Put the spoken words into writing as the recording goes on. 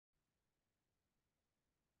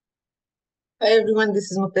Hi everyone,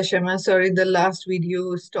 this is Mukta Sharma. Sorry, the last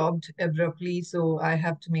video stopped abruptly, so I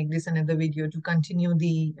have to make this another video to continue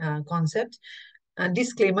the concept.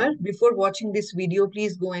 Disclaimer, before watching this video,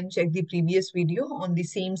 please go and check the previous video on the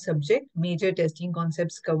same subject, major testing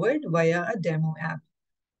concepts covered via a demo app.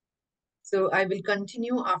 So I will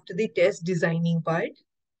continue after the test designing part.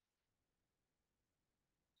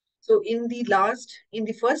 So in the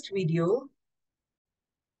first video,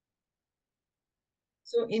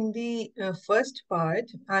 so in the first part,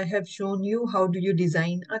 I have shown you how do you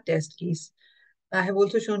design a test case. I have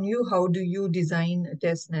also shown you how do you design a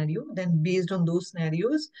test scenario. Then based on those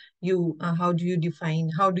scenarios, how do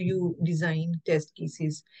you design test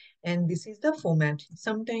cases? And this is the format.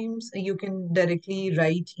 Sometimes you can directly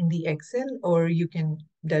write in the Excel or you can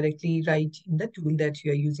directly write in the tool that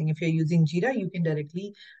you are using. If you're using Jira, you can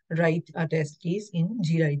directly write a test case in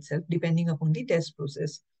Jira itself, depending upon the test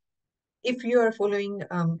process. If you are following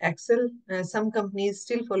Excel, some companies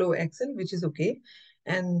still follow Excel, which is okay.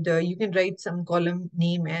 And you can write some column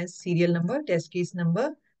name as serial number, test case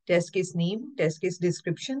number, test case name, test case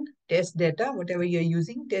description, test data, whatever you're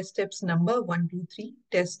using, test steps number, 1, 2, 3,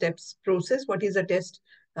 test steps process. What is the test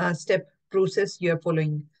step process you're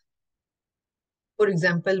following? For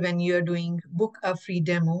example, when you're doing book a free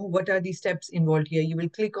demo, what are the steps involved here? You will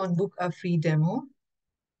click on book a free demo.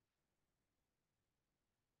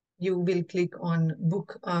 You will click on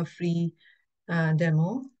book a free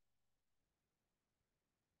demo.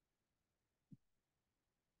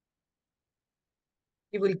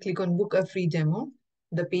 You will click on book a free demo.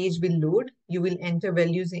 The page will load. You will enter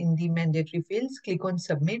values in the mandatory fields. Click on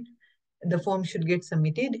submit. The form should get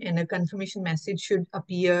submitted and a confirmation message should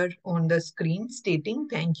appear on the screen stating,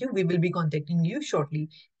 thank you, we will be contacting you shortly.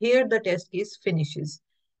 Here the test case finishes.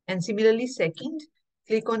 And similarly, second,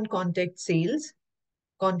 click on contact sales.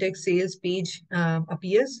 Contact sales page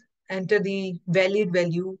appears. Enter the valid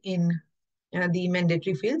value in the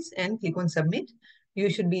mandatory fields and click on submit.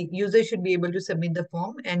 User should be able to submit the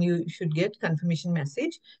form and you should get confirmation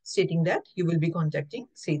message stating that you will be contacting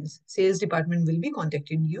sales. Sales department will be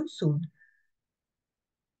contacting you soon.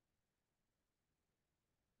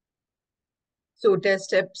 So test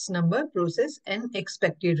steps number, process, and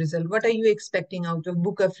expected result. What are you expecting out of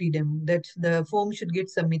book a free demo? That the form should get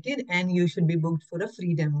submitted and you should be booked for a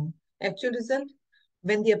free demo. Actual result,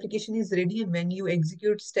 when the application is ready and when you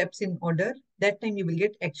execute steps in order, that time you will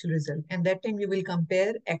get actual result. And that time you will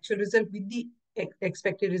compare actual result with the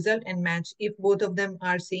expected result and match. If both of them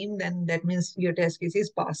are same, then that means your test case is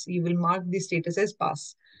pass. You will mark the status as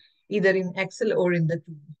pass, either in Excel or in the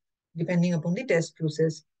tool, depending upon the test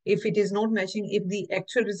process. If it is not matching, if the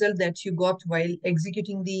actual result that you got while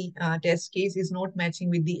executing the test case is not matching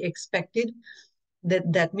with the expected,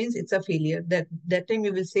 that means it's a failure. That time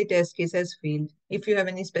you will say test case has failed. If you have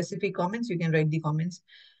any specific comments, you can write the comments.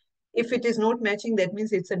 If it is not matching, that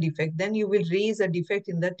means it's a defect. Then you will raise a defect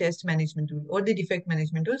in the test management tool or the defect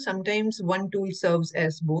management tool. Sometimes one tool serves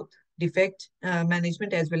as both defect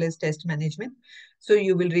management as well as test management. So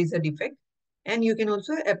you will raise a defect. And you can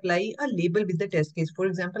also apply a label with the test case. For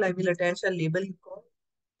example, I will attach a label called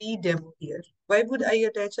demo here. Why would I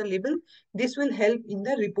attach a label? This will help in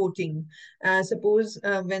the reporting. Suppose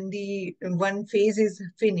when the one phase is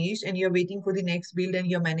finished and you're waiting for the next build and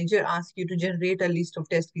your manager asks you to generate a list of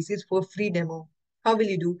test cases for free demo. How will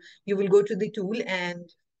you do? You will go to the tool and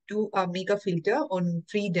to make a filter on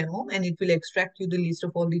free demo and it will extract you the list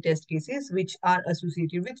of all the test cases which are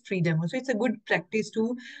associated with free demo. So it's a good practice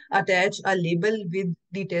to attach a label with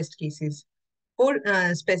the test cases or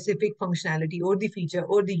specific functionality or the feature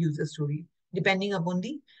or the user story, depending upon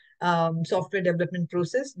the software development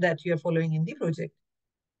process that you are following in the project.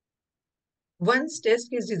 Once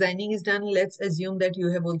test case designing is done, let's assume that you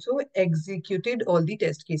have also executed all the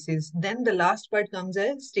test cases. Then the last part comes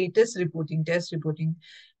as status reporting, test reporting.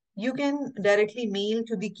 You can directly mail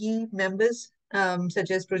to the key members,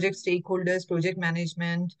 such as project stakeholders, project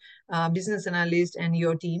management, business analyst, and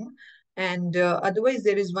your team. And otherwise,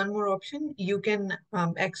 there is one more option. You can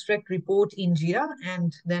extract report in Jira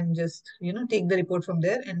and then just take the report from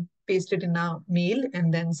there and paste it in a mail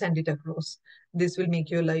and then send it across. This will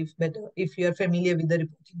make your life better if you are familiar with the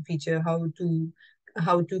reporting feature, how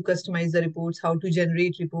to customize the reports, how to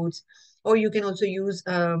generate reports, or you can also use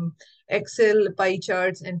Excel pie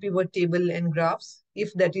charts and pivot table and graphs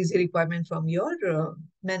if that is a requirement from your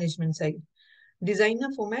management side. Designer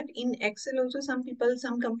format in Excel also, some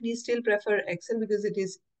companies still prefer Excel because it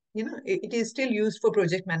is, it is still used for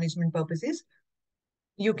project management purposes.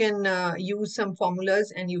 You can use some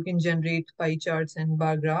formulas and you can generate pie charts and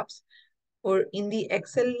bar graphs. Or in the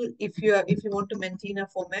Excel, if you want to maintain a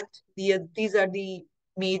format, these are the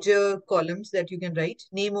major columns that you can write.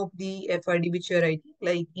 Name of the FRD which you're writing.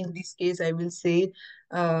 Like in this case, I will say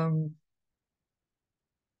um,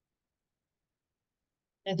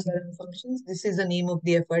 HRM functions. This is the name of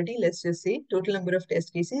the FRD. Let's just say total number of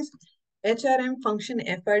test cases. HRM function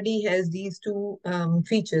FRD has these two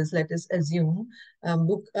features. Let us assume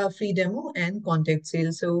book a free demo and contact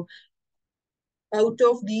sales. So out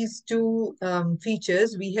of these two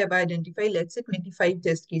features, we have identified, let's say, 25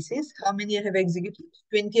 test cases. How many I have executed?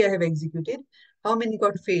 20 I have executed. How many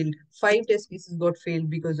got failed? 5 test cases got failed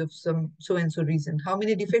because of some so and so reason. How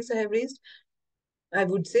many defects I have raised? I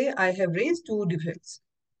would say I have raised 2 defects.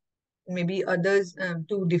 Maybe others,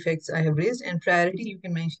 2 defects I have raised, and priority, you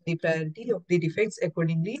can mention the priority of the defects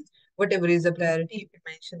accordingly. Whatever is the priority, you can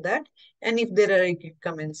mention that. And if there are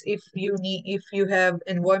comments, if you have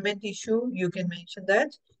environment issue, you can mention that.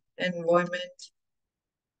 Environment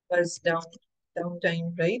was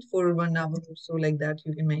downtime, right, for 1 hour or so, like that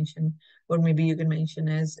you can mention. Or maybe you can mention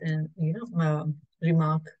as an,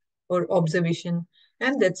 remark or observation,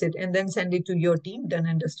 and that's it. And then send it to your team, done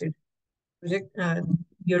and dusted. Project,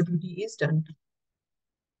 your duty is done.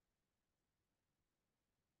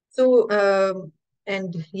 So,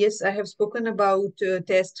 and yes, I have spoken about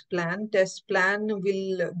test plan. Test plan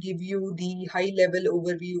will give you the high level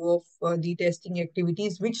overview of the testing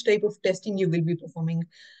activities, which type of testing you will be performing.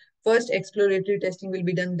 First, exploratory testing will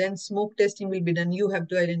be done, then smoke testing will be done. You have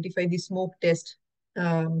to identify the smoke test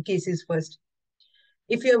cases first.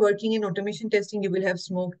 If you are working in automation testing, you will have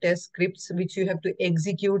smoke test scripts, which you have to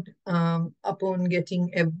execute upon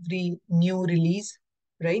getting every new release,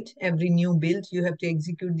 right? Every new build, you have to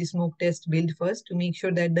execute the smoke test build first to make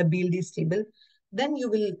sure that the build is stable. Then you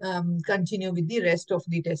will continue with the rest of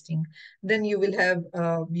the testing. Then you will have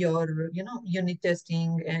your, unit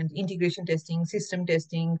testing and integration testing, system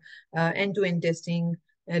testing, end-to-end testing,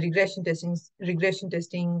 regression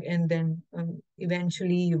testing, and then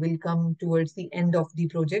eventually you will come towards the end of the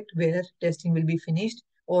project where testing will be finished.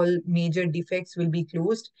 All major defects will be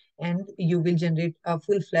closed, and you will generate a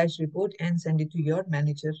full-fledged report and send it to your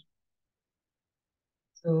manager.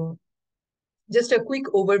 So just a quick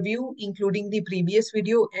overview, including the previous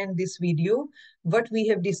video and this video. What we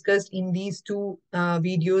have discussed in these two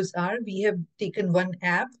videos are, we have taken one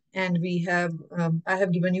app and I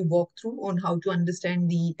have given you walkthrough on how to understand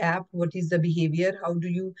the app, what is the behavior, how do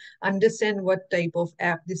you understand what type of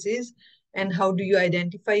app this is, and how do you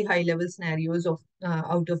identify high-level scenarios of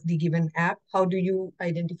out of the given app, how do you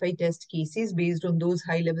identify test cases based on those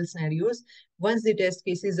high-level scenarios. Once the test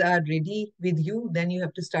cases are ready with you, then you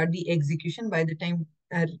have to start the execution. By the time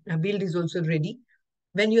a build is also ready,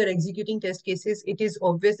 when you are executing test cases, it is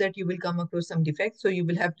obvious that you will come across some defects. So you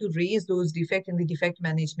will have to raise those defects in the defect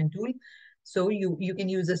management tool. So you can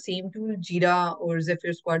use the same tool, Jira or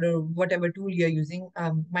Zephyr Squad or whatever tool you're using,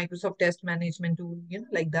 Microsoft Test Management tool,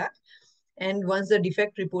 like that. And once the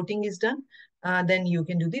defect reporting is done, then you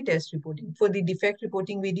can do the test reporting. For the defect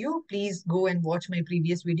reporting video, please go and watch my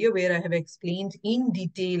previous video where I have explained in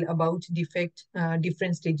detail about defect,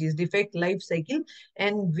 different stages, defect life cycle.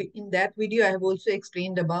 And in that video, I have also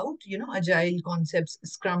explained about, agile concepts,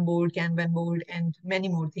 Scrum board, Kanban board, and many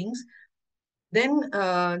more things. Then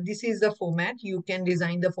this is the format. You can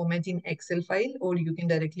design the format in Excel file or you can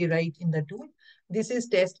directly write in the tool. This is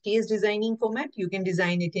test case designing format. You can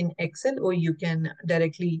design it in Excel or you can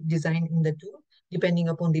directly design in the tool depending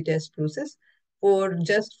upon the test process. For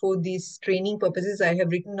these training purposes, I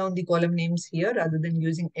have written down the column names here rather than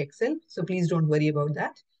using Excel. So please don't worry about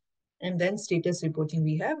that. And then status reporting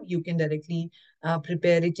we have, you can directly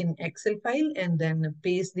prepare it in Excel file and then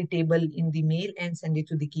paste the table in the mail and send it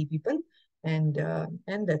to the key people. And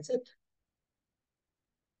that's it.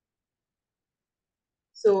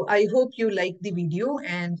 So I hope you like the video,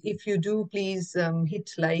 and if you do, please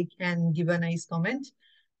hit like and give a nice comment.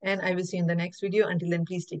 And I will see you in the next video. Until then,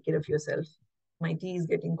 please take care of yourself. My tea is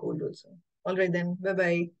getting cold also. All right then.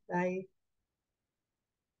 Bye-bye. Bye.